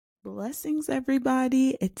Blessings,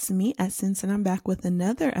 everybody. It's me, Essence, and I'm back with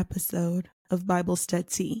another episode of Bible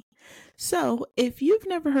StudTea. So, if you've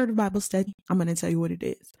never heard of Bible study, I'm going to tell you what it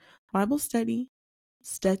is. Bible study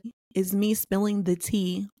is me spilling the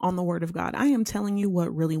tea on the Word of God. I am telling you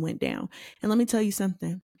what really went down. And let me tell you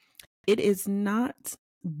something. It is not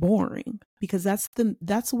boring because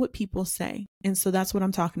that's what people say. And so that's what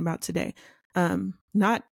I'm talking about today.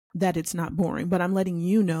 Not that it's not boring, but I'm letting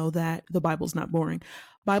you know that the Bible's not boring.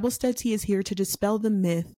 Bible StudTea is here to dispel the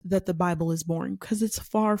myth that the Bible is boring, because it's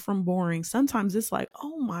far from boring. Sometimes it's like,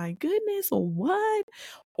 oh my goodness, what?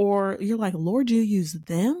 Or you're like, Lord, you use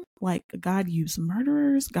them? Like God used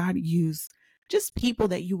murderers, God used just people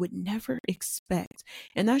that you would never expect.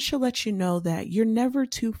 And that should let you know that you're never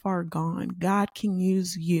too far gone. God can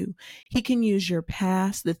use you. He can use your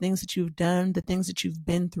past, the things that you've done, the things that you've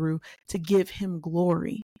been through, to give him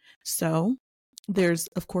glory. So there's,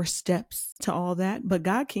 of course, steps to all that, but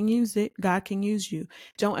God can use it. God can use you.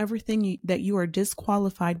 Don't ever think that you are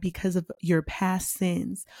disqualified because of your past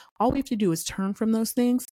sins. All we have to do is turn from those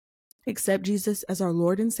things, accept Jesus as our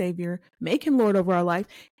Lord and Savior, make him Lord over our life,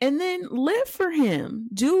 and then live for him.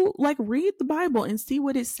 Read the Bible and see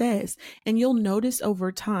what it says. And you'll notice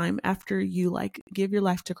over time, after you give your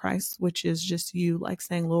life to Christ, which is just you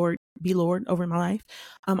saying, Lord, be Lord over my life.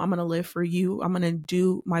 I'm going to live for you. I'm going to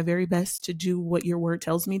do my very best to do what your word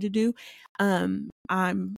tells me to do.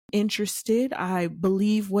 I'm interested. I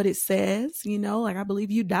believe what it says, I believe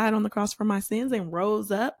you died on the cross for my sins and rose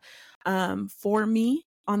up for me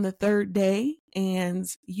on the third day, and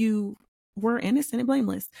you were innocent and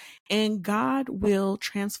blameless, and God will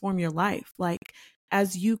transform your life.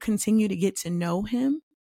 As you continue to get to know him,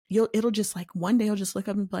 it'll just one day you'll just look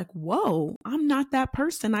up and be like, whoa, I'm not that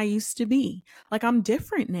person I used to be. I'm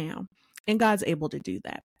different now. And God's able to do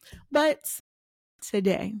that. But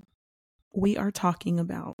today we are talking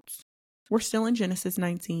about, we're still in Genesis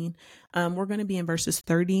 19. We're going to be in verses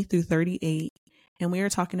 30 through 38. And we are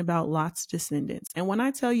talking about Lot's descendants. And when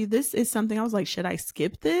I tell you this is something, I was like, should I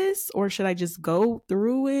skip this or should I just go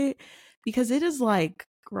through it? Because it is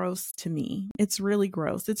gross to me. It's really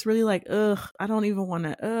gross. It's really I don't even want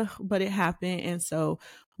to, but it happened. And so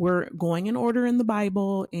we're going in order in the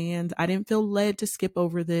Bible, and I didn't feel led to skip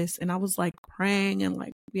over this. And I was praying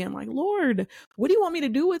and being Lord, what do you want me to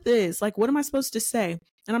do with this? What am I supposed to say?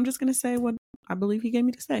 And I'm just going to say what I believe he gave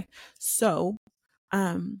me to say. So,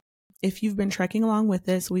 if you've been trekking along with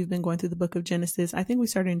us, we've been going through the book of Genesis. I think we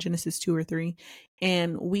started in Genesis 2 or 3,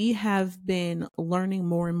 and we have been learning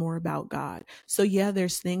more and more about God. So yeah,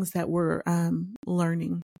 there's things that we're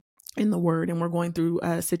learning in the word, and we're going through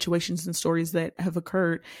situations and stories that have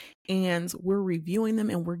occurred, and we're reviewing them,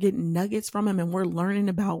 and we're getting nuggets from them, and we're learning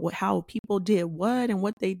about how people did what and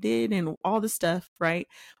what they did and all the stuff, right?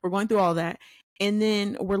 We're going through all that. And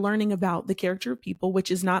then we're learning about the character of people, which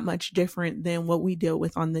is not much different than what we deal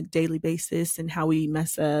with on the daily basis, and how we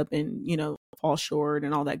mess up and, fall short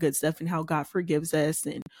and all that good stuff, and how God forgives us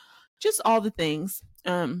and just all the things.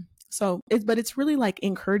 But it's really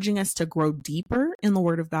encouraging us to grow deeper in the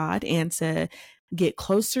Word of God and to get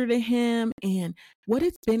closer to him. And what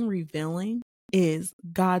it's been revealing is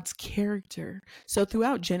God's character. So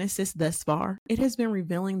throughout Genesis thus far, it has been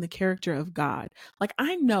revealing the character of God.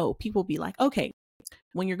 I know people be okay,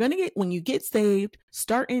 when you get saved,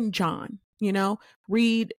 start in John,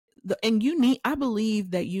 read I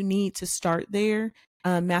believe that you need to start there.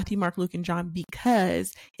 Matthew, Mark, Luke, and John,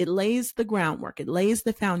 because it lays the groundwork. It lays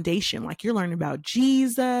the foundation. You're learning about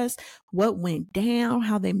Jesus, what went down,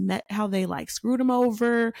 how they met, how they screwed him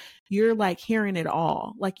over. You're hearing it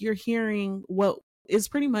all. You're hearing what is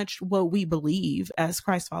pretty much what we believe as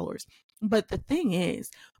Christ followers. But the thing is,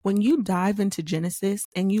 when you dive into Genesis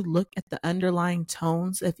and you look at the underlying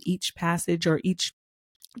tones of each passage or each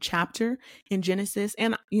chapter in Genesis,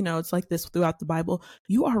 and it's like this throughout the Bible,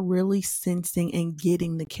 you are really sensing and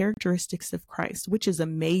getting the characteristics of Christ, which is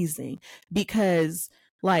amazing, because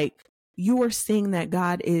you are seeing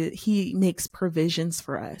that he makes provisions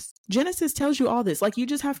for us. Genesis tells you all this. You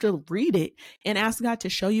just have to read it and ask God to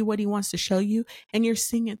show you what he wants to show you. And you're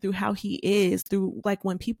seeing it through how he is, through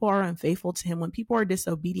when people are unfaithful to him, when people are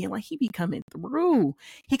disobedient, he be coming through.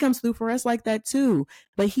 He comes through for us like that too.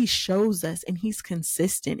 But he shows us, and he's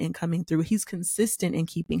consistent in coming through. He's consistent in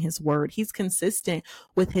keeping his word. He's consistent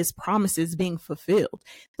with his promises being fulfilled.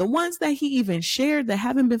 The ones that he even shared that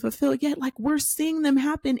haven't been fulfilled yet, we're seeing them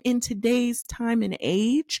happen in today's time and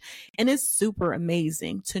age. And it's super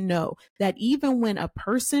amazing to know that even when a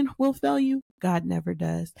person will fail you, God never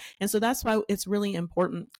does. And so that's why it's really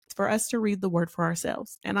important for us to read the word for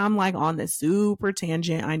ourselves. And I'm like on this super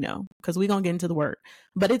tangent, I know, because we're going to get into the word,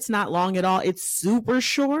 but it's not long at all. It's super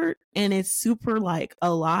short and it's super like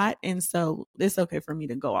a lot. And so it's okay for me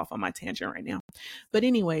to go off on my tangent right now. But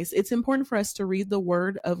anyways, it's important for us to read the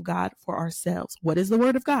word of God for ourselves. What is the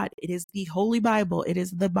word of God? It is the Holy Bible. It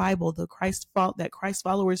is the Bible, that Christ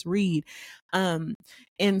followers read.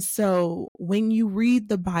 And so when you read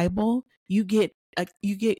the Bible, you get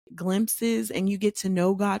glimpses and you get to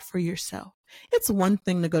know God for yourself. It's one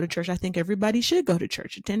thing to go to church. I think everybody should go to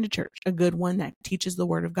church, attend a church, a good one that teaches the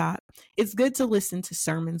word of God. It's good to listen to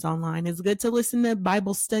sermons online. It's good to listen to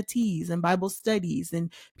Bible studies and Bible studies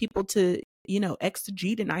and people to,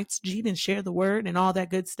 exegete and share the word and all that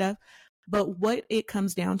good stuff. But what it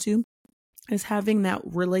comes down to is having that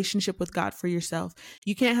relationship with God for yourself.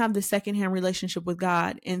 You can't have the secondhand relationship with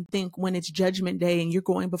God and think when it's judgment day and you're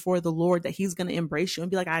going before the Lord that he's going to embrace you and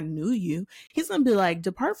be like, I knew you. He's going to be like,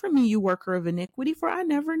 depart from me, you worker of iniquity, for I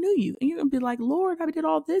never knew you. And you're going to be like, Lord, I did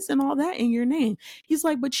all this and all that in your name. He's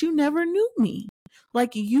like, but you never knew me.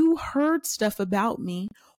 Like you heard stuff about me,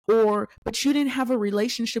 but you didn't have a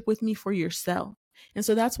relationship with me for yourself. And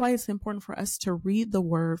so that's why it's important for us to read the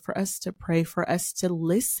word, for us to pray, for us to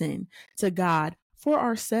listen to God for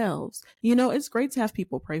ourselves. It's great to have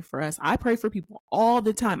people pray for us. I pray for people all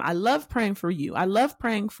the time. I love praying for you. I love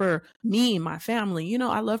praying for me, my family.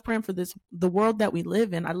 I love praying for the world that we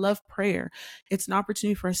live in. I love prayer. It's an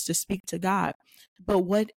opportunity for us to speak to God. But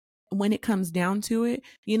when it comes down to it,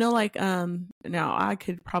 now I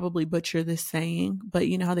could probably butcher this saying, but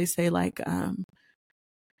you know how they say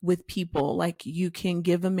with people, like you can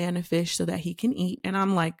give a man a fish so that he can eat. And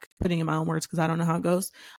I'm like putting in my own words because I don't know how it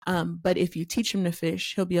goes. But if you teach him to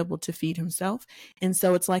fish, he'll be able to feed himself. And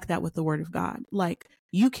so it's like that with the word of God. Like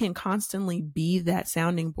you can constantly be that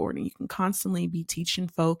sounding board and you can constantly be teaching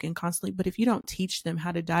folk but if you don't teach them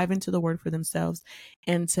how to dive into the word for themselves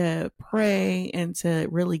and to pray and to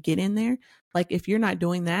really get in there, like if you're not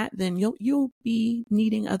doing that, then you'll be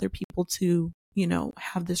needing other people to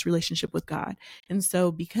have this relationship with God. And so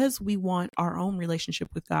because we want our own relationship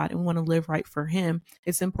with God and want to live right for him,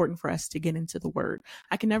 it's important for us to get into the word.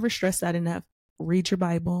 I can never stress that enough. Read your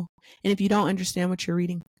Bible. And if you don't understand what you're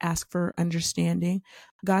reading, ask for understanding.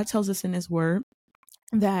 God tells us in his word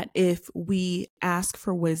that if we ask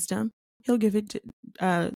for wisdom, he'll give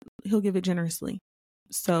it generously.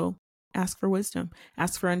 So ask for wisdom,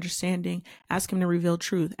 ask for understanding, ask him to reveal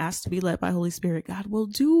truth, ask to be led by Holy Spirit. God will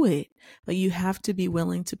do it, but you have to be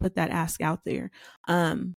willing to put that ask out there.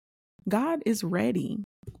 God is ready.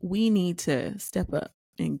 We need to step up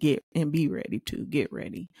and be ready to get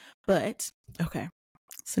ready. But okay.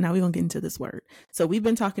 So now we're going to get into this word. So we've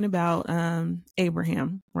been talking about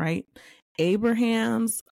Abraham, right?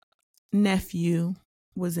 Abraham's nephew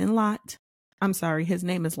was in Lot. I'm sorry, his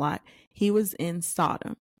name is Lot. He was in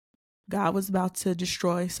Sodom. God was about to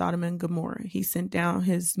destroy Sodom and Gomorrah. He sent down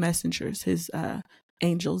his messengers, his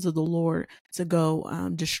angels of the Lord to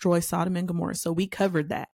go destroy Sodom and Gomorrah. So we covered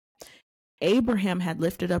that. Abraham had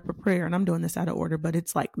lifted up a prayer, and I'm doing this out of order, but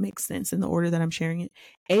it's like makes sense in the order that I'm sharing it.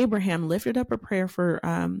 Abraham lifted up a prayer for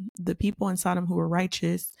the people in Sodom who were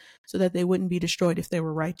righteous so that they wouldn't be destroyed if they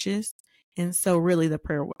were righteous. And so really the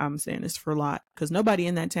prayer I'm saying is for Lot, because nobody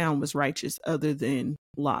in that town was righteous other than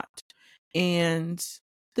Lot. And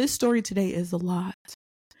this story today is a lot.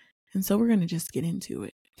 And so we're going to just get into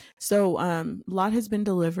it. So Lot has been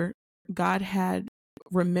delivered. God had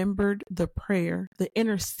remembered the prayer, the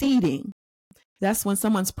interceding. That's when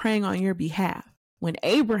someone's praying on your behalf. When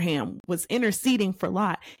Abraham was interceding for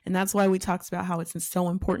Lot. And that's why we talked about how it's so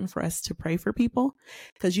important for us to pray for people,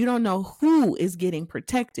 because you don't know who is getting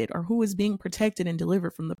protected or who is being protected and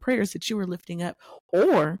delivered from the prayers that you were lifting up,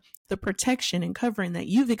 or the protection and covering that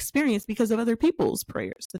you've experienced because of other people's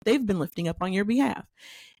prayers that they've been lifting up on your behalf.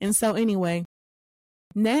 And so anyway,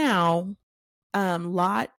 now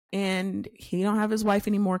Lot, and he don't have his wife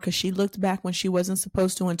anymore because she looked back when she wasn't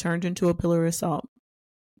supposed to and turned into a pillar of salt.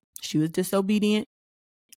 She was disobedient,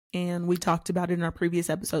 and we talked about it in our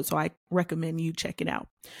previous episode, so I recommend you check it out.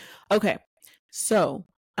 Okay, so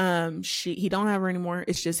he don't have her anymore.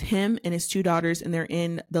 It's just him and his two daughters, and they're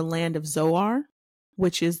in the land of Zoar,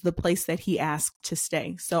 which is the place that he asked to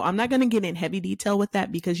stay. So I'm not going to get in heavy detail with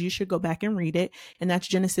that because you should go back and read it, and that's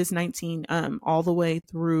Genesis 19 all the way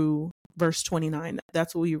through verse 29.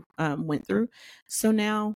 That's what we went through. So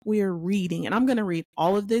now we are reading, and I'm going to read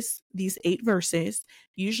all of these 8 verses.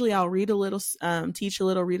 Usually I'll read a little, teach a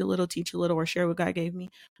little, read a little, teach a little, or share what God gave me.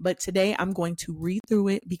 But today I'm going to read through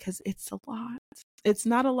it because it's a lot. It's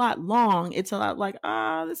not a lot long. It's a lot like,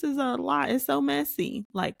 this is a lot. It's so messy.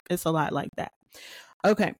 Like it's a lot like that.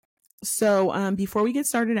 Okay. So before we get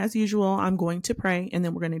started, as usual, I'm going to pray and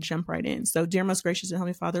then we're going to jump right in. So dear most gracious and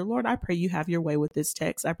heavenly Father, Lord, I pray you have your way with this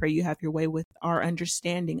text. I pray you have your way with our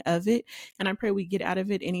understanding of it. And I pray we get out of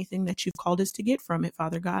it anything that you've called us to get from it,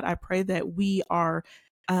 Father God. I pray that we are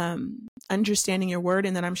understanding your word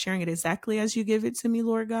and that I'm sharing it exactly as you give it to me,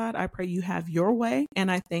 Lord God. I pray you have your way. And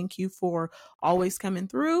I thank you for always coming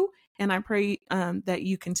through. And I pray that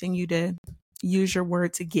you continue to use your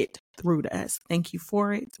word to get through to us. Thank you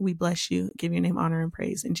for it. We bless you. Give your name honor and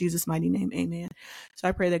praise. In Jesus' mighty name, amen. So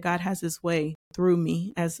I pray that God has his way through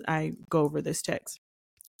me as I go over this text.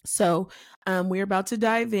 So we're about to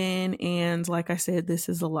dive in. And like I said, this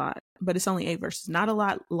is a lot, but it's only 8 verses. Not a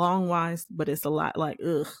lot long wise, but it's a lot like,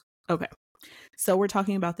 ugh. Okay. So we're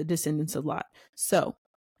talking about the descendants of Lot. So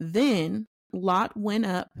then Lot went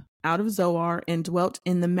up out of Zoar and dwelt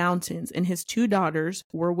in the mountains, and his 2 daughters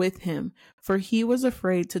were with him, for he was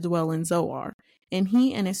afraid to dwell in Zoar. And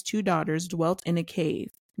he and his 2 daughters dwelt in a cave.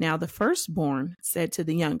 Now the firstborn said to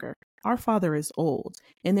the younger, our father is old,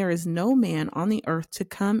 and there is no man on the earth to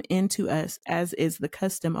come into us, as is the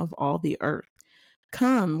custom of all the earth.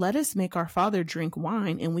 Come, let us make our father drink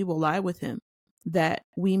wine, and we will lie with him, that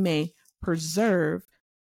we may preserve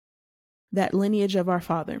that lineage of our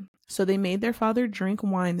father. So they made their father drink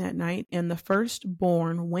wine that night, and the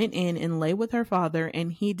firstborn went in and lay with her father,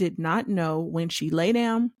 and he did not know when she lay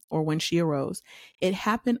down or when she arose. It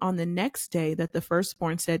happened on the next day that the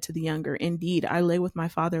firstborn said to the younger, indeed, I lay with my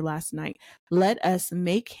father last night. Let us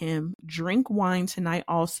make him drink wine tonight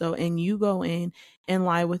also, and you go in and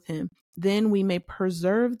lie with him. Then we may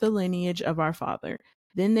preserve the lineage of our father.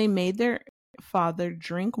 Then they made their father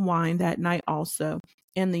drink wine that night also.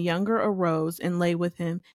 And the younger arose and lay with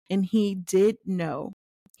him, and he did not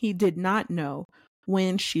know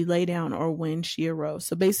when she lay down or when she arose.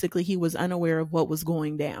 So basically he was unaware of what was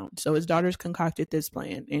going down. So his daughters concocted this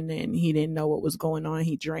plan, and then he didn't know what was going on.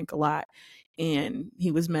 He drank a lot and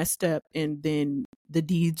he was messed up, and then the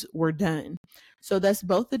deeds were done. So thus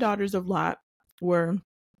both the daughters of Lot were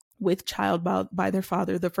with child by their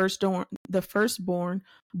father. The firstborn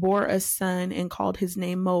bore a son and called his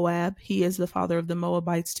name Moab. He is the father of the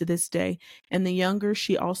Moabites to this day. And the younger,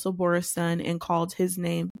 she also bore a son and called his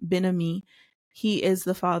name Ben-Ami. He is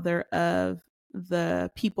the father of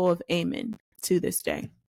the people of Ammon to this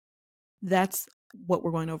day. That's what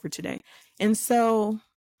we're going over today. And so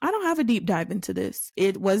I don't have a deep dive into this.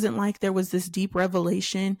 It wasn't like there was this deep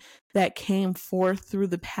revelation that came forth through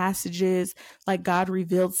the passages, like God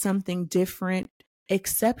revealed something different,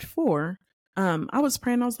 except for I was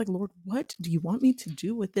praying. I was like, Lord, what do you want me to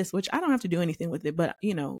do with this? Which I don't have to do anything with it, but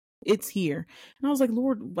it's here. And I was like,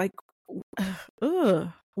 Lord, like,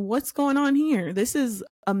 what's going on here? This is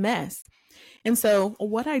a mess. And so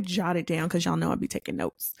what I jotted down, because y'all know I'd be taking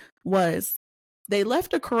notes, was they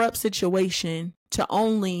left a corrupt situation to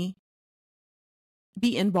only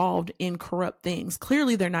be involved in corrupt things.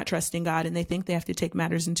 Clearly, they're not trusting God, and they think they have to take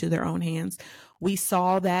matters into their own hands. We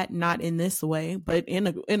saw that not in this way, but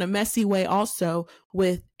in a messy way also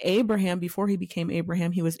with Abraham. Before he became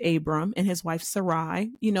Abraham, he was Abram, and his wife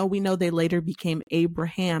Sarai. We know they later became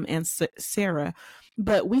Abraham and Sarah,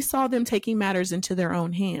 but we saw them taking matters into their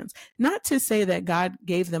own hands. Not to say that God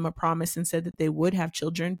gave them a promise and said that they would have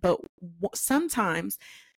children, but sometimes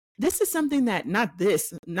this is something that not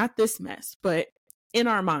this mess, but in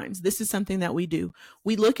our minds, this is something that we do.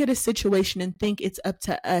 We look at a situation and think it's up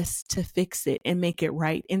to us to fix it and make it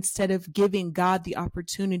right, instead of giving God the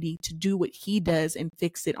opportunity to do what he does and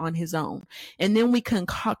fix it on his own. And then we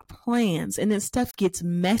concoct plans, and then stuff gets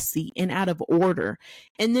messy and out of order.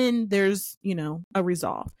 And then there's, a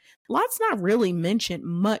resolve. Lot's not really mentioned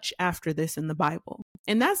much after this in the Bible.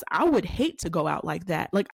 And I would hate to go out like that.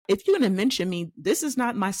 Like, if you're going to mention me, this is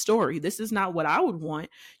not my story. This is not what I would want,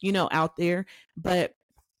 out there. But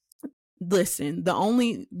listen, the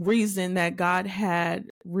only reason that God had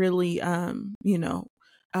really,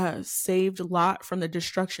 saved Lot from the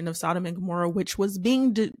destruction of Sodom and Gomorrah, which was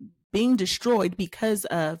being destroyed because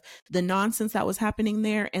of the nonsense that was happening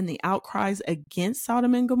there and the outcries against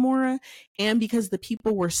Sodom and Gomorrah, and because the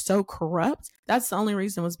people were so corrupt. That's the only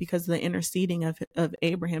reason, was because of the interceding of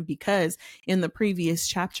Abraham, because in the previous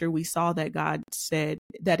chapter we saw that God said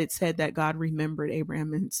that God remembered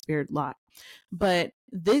Abraham and spared Lot. But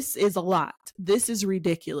this is a lot. This is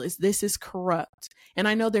ridiculous. This is corrupt. And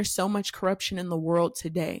I know there's so much corruption in the world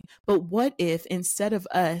today, but what if instead of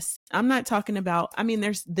us, I'm not talking about,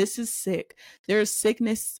 this is sick. There's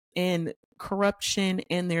sickness and corruption,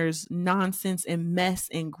 and there's nonsense and mess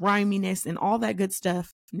and griminess and all that good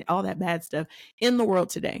stuff, all that bad stuff in the world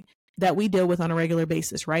today. that we deal with on a regular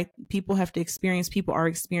basis, right? People have to experience, people are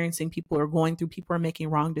experiencing, people are going through, people are making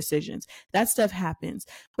wrong decisions. That stuff happens.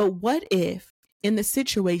 But what if in the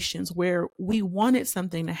situations where we wanted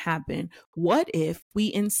something to happen, what if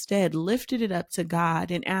we instead lifted it up to God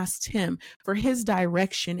and asked him for his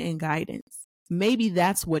direction and guidance? Maybe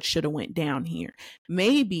that's what should have went down here.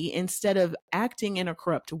 Maybe instead of acting in a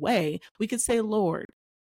corrupt way, we could say, Lord,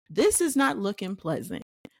 this is not looking pleasant.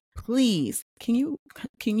 Please, can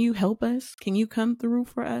you help us? Can you come through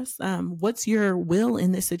for us? What's your will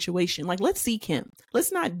in this situation? Like, let's seek him.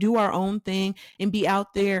 Let's not do our own thing and be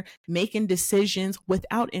out there making decisions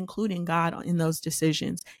without including God in those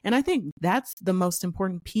decisions. And I think that's the most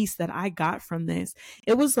important piece that I got from this.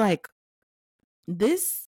 It was like,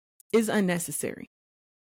 this is unnecessary.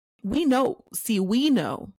 We know,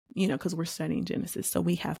 because we're studying Genesis, so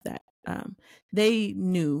we have that. They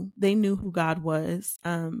knew who God was.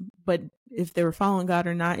 But if they were following God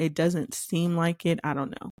or not, it doesn't seem like it. I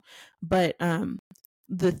don't know. But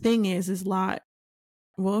the thing is Lot,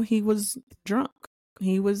 well, he was drunk.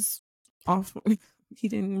 He was off. He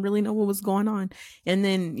didn't really know what was going on. And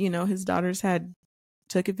then, his daughters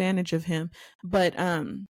took advantage of him. But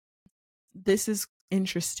this is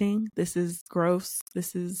interesting. This is gross.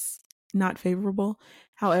 This is not favorable.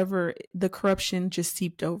 However, the corruption just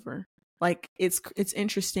seeped over. Like, it's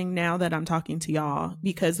interesting now that I'm talking to y'all,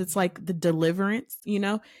 because it's like the deliverance,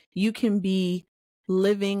 you can be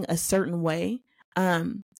living a certain way,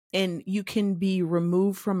 and you can be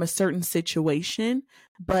removed from a certain situation.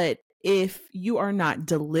 But if you are not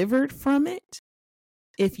delivered from it,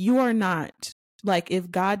 if you are not, like,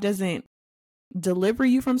 if God doesn't deliver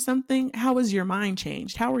you from something, how is your mind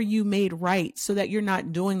changed? How are you made right so that you're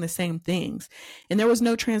not doing the same things? And there was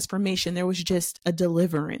no transformation. There was just a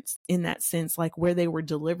deliverance in that sense, like where they were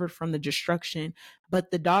delivered from the destruction.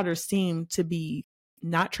 But the daughters seemed to be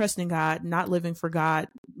not trusting God, not living for God,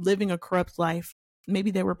 living a corrupt life. Maybe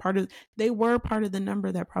they were part of the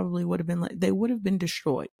number that probably would have been, they would have been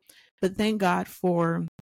destroyed. But thank God for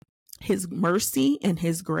his mercy and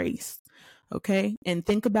his grace. Okay. And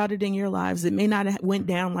think about it in your lives. It may not have went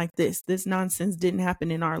down like this. This nonsense didn't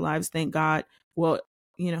happen in our lives. Thank God. Well,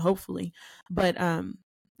 hopefully, but,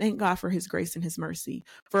 thank God for his grace and his mercy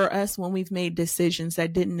for us when we've made decisions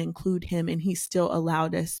that didn't include him, and he still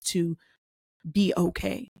allowed us to be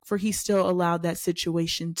okay, for he still allowed that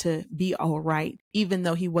situation to be all right, even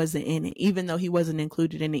though he wasn't in it, even though he wasn't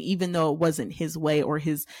included in it, even though it wasn't his way or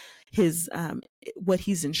his what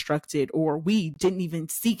he's instructed, or we didn't even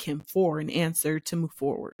seek him for an answer to move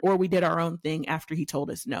forward, or we did our own thing after he told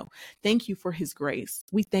us no. Thank you for his grace.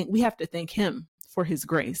 We have to thank him for his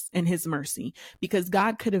grace and his mercy, because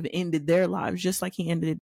God could have ended their lives just like he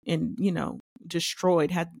ended and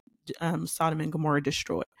destroyed, had Sodom and Gomorrah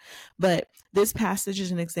destroyed. But this passage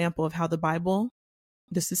is an example of how the Bible,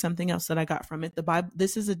 this is something else that I got from it.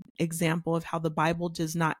 This is an example of how the Bible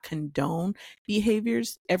does not condone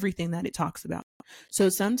behaviors, everything that it talks about. So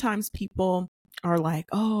sometimes people are like,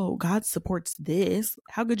 oh, God supports this.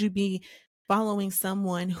 How could you be following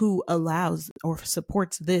someone who allows or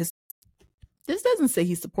supports this? This doesn't say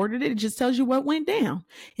he supported it. It just tells you what went down.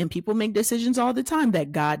 And people make decisions all the time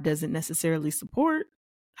that God doesn't necessarily support.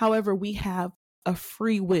 However, we have a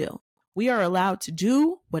free will. We are allowed to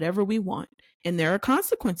do whatever we want, and there are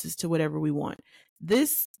consequences to whatever we want.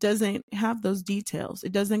 This doesn't have those details.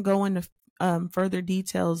 It doesn't go into further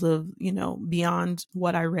details of, beyond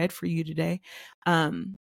what I read for you today.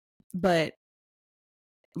 But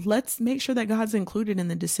let's make sure that God's included in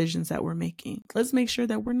the decisions that we're making. Let's make sure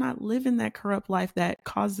that we're not living that corrupt life that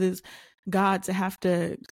causes God to have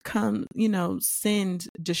to come, send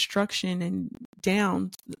destruction and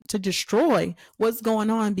down to destroy what's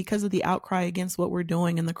going on because of the outcry against what we're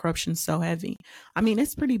doing, and the corruption so heavy. I mean,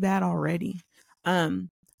 it's pretty bad already.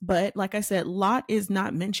 But like I said, Lot is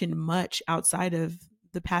not mentioned much outside of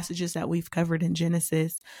the passages that we've covered in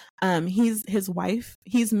Genesis. His wife,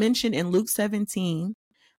 he's mentioned in Luke 17,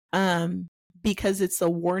 because it's a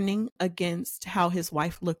warning against how his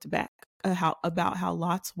wife looked back, about how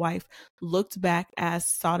Lot's wife looked back as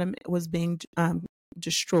Sodom was being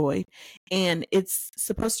destroyed. And it's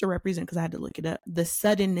supposed to represent, because I had to look it up, the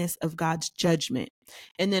suddenness of God's judgment.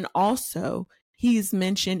 And then also he's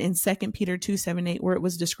mentioned in 2 Peter 2:7-8, where it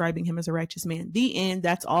was describing him as a righteous man. The end.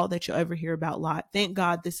 That's all that you'll ever hear about Lot. Thank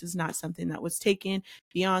God this is not something that was taken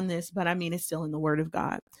beyond this, but I mean, it's still in the Word of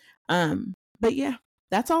God. But yeah,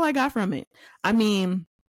 that's all I got from it. I mean,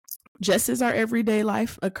 just as our everyday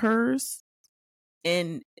life occurs,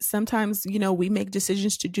 and sometimes, we make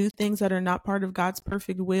decisions to do things that are not part of God's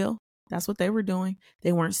perfect will. That's what they were doing.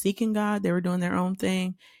 They weren't seeking God. They were doing their own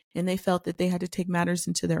thing. and they felt that they had to take matters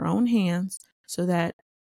into their own hands so that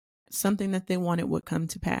something that they wanted would come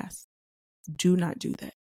to pass. Do not do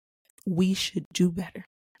that. We should do better.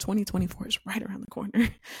 2024 is right around the corner.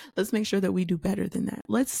 Let's make sure that we do better than that.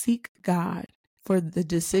 Let's seek God for the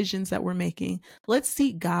decisions that we're making. Let's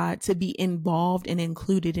seek God to be involved and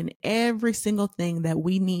included in every single thing that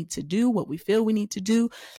we need to do, what we feel we need to do.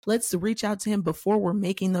 Let's reach out to him before we're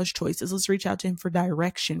making those choices. Let's reach out to him for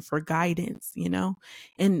direction, for guidance,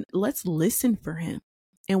 and let's listen for him.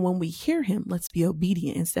 And when we hear him, let's be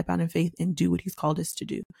obedient and step out in faith and do what he's called us to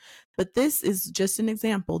do. But this is just an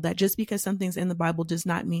example that just because something's in the Bible does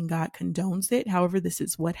not mean God condones it. However, this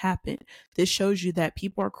is what happened. This shows you that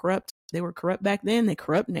people are corrupt. They were corrupt back then. They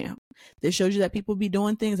corrupt now. This shows you that people be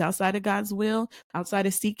doing things outside of God's will, outside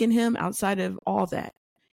of seeking him, outside of all that.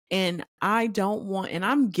 And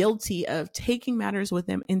I'm guilty of taking matters with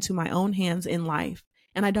him into my own hands in life.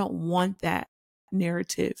 And I don't want that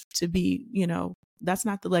narrative to be, that's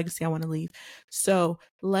not the legacy I want to leave. So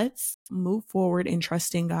let's move forward in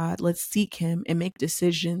trusting God. Let's seek him and make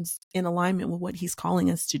decisions in alignment with what he's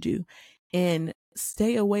calling us to do, and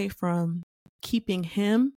stay away from keeping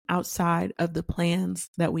him outside of the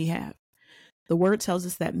plans that we have. The word tells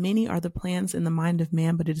us that many are the plans in the mind of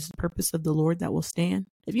man, but it is the purpose of the Lord that will stand.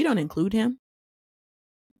 If you don't include him,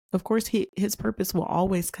 of course, his purpose will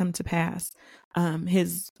always come to pass.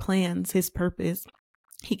 His plans, his purpose,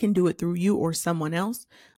 he can do it through you or someone else,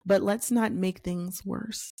 but let's not make things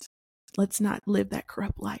worse. Let's not live that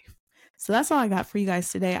corrupt life. So that's all I got for you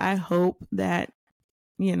guys today. I hope that,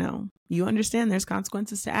 you understand there's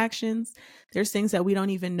consequences to actions. There's things that we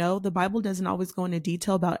don't even know. The Bible doesn't always go into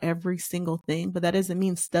detail about every single thing, but that doesn't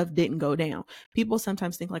mean stuff didn't go down. People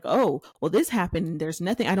sometimes think like, oh, well, this happened and there's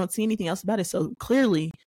nothing, I don't see anything else about it. So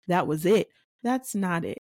clearly that was it. That's not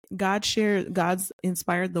it. God's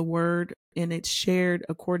inspired the word, and it's shared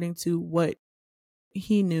according to what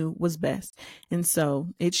he knew was best. And so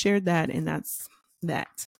it shared that, and that's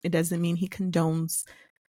that. It doesn't mean he condones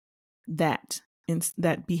that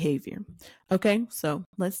behavior. Okay. So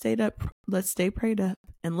let's stay prayed up,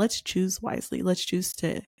 and let's choose wisely. Let's choose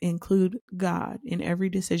to include God in every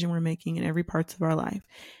decision we're making in every parts of our life.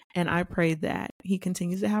 And I pray that he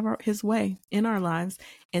continues to have his way in our lives,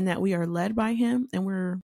 and that we are led by him, and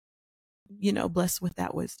we're blessed with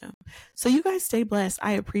that wisdom. So you guys stay blessed.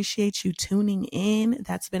 I appreciate you tuning in.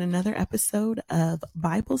 That's been another episode of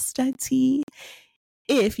Bible StudTea.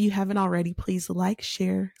 If you haven't already, please like,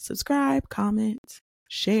 share, subscribe, comment,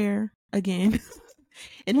 share again,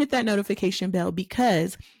 and hit that notification bell,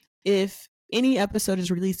 because if any episode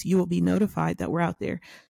is released, you will be notified that we're out there,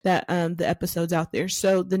 that the episode's out there.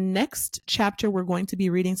 So the next chapter we're going to be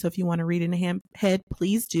reading, so if you want to read in ahead,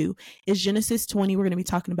 please do, is Genesis 20. We're going to be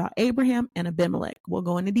talking about Abraham and Abimelech. We'll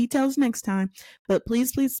go into details next time, but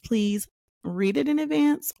please read it in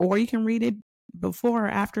advance, or you can read it before or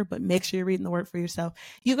after, but make sure you're reading the word for yourself.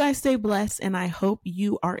 You guys stay blessed, and I hope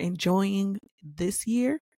you are enjoying this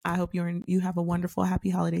year. I hope you have a wonderful, happy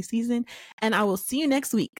holiday season, and I will see you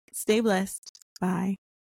next week. Stay blessed. Bye.